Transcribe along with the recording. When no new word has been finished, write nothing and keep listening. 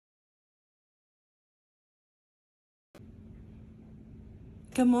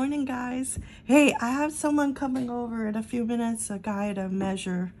Good morning, guys. Hey, I have someone coming over in a few minutes, a guy to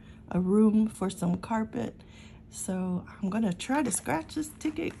measure a room for some carpet. So I'm gonna try to scratch this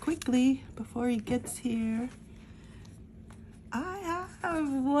ticket quickly before he gets here. I have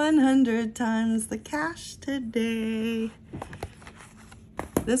 100 times the cash today.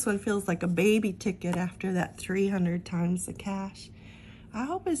 This one feels like a baby ticket after that 300 times the cash. I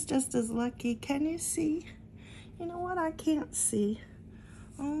hope it's just as lucky. Can you see? You know what? I can't see.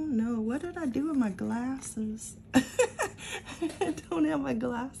 Oh no, what did I do with my glasses? I don't have my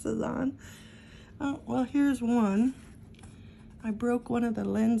glasses on. Oh, well, here's one. I broke one of the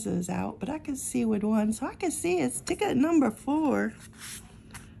lenses out, but I can see with one, so I can see it's ticket number 4.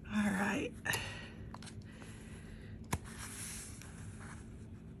 All right.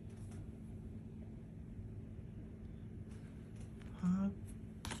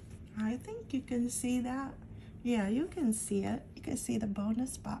 I think you can see that. Yeah, you can see it. You can see the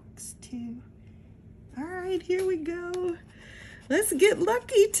bonus box too. All right, here we go. Let's get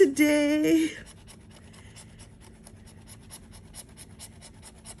lucky today.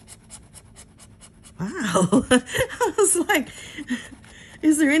 Wow. I was like,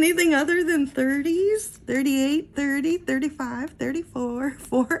 is there anything other than 30s? 38, 30, 35, 34,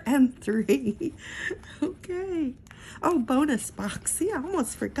 4, and 3. Okay. Oh, bonus box. See, I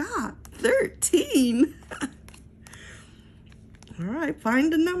almost forgot. 13. All right,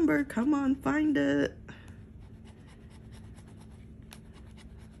 find a number. Come on, find it.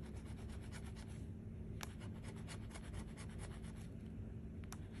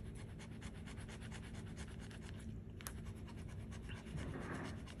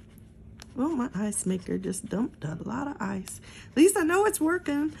 Well, my ice maker just dumped a lot of ice. At least I know it's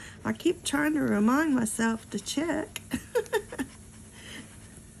working. I keep trying to remind myself to check.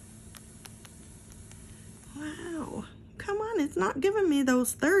 Wow. Come on, it's not giving me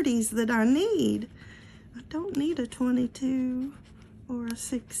those 30s that I need. I don't need a 22 or a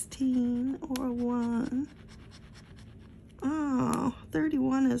 16 or a 1. Oh,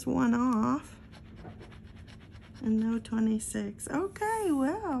 31 is 1 off. And no 26. Okay,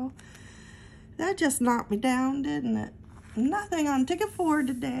 well, that just knocked me down, didn't it? Nothing on ticket 4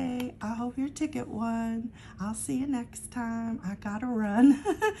 today. I hope your ticket won. I'll see you next time. I gotta run.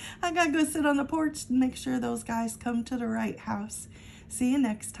 I gotta go sit on the porch and make sure those guys come to the right house. See you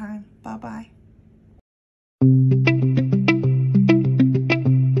next time. Bye-bye.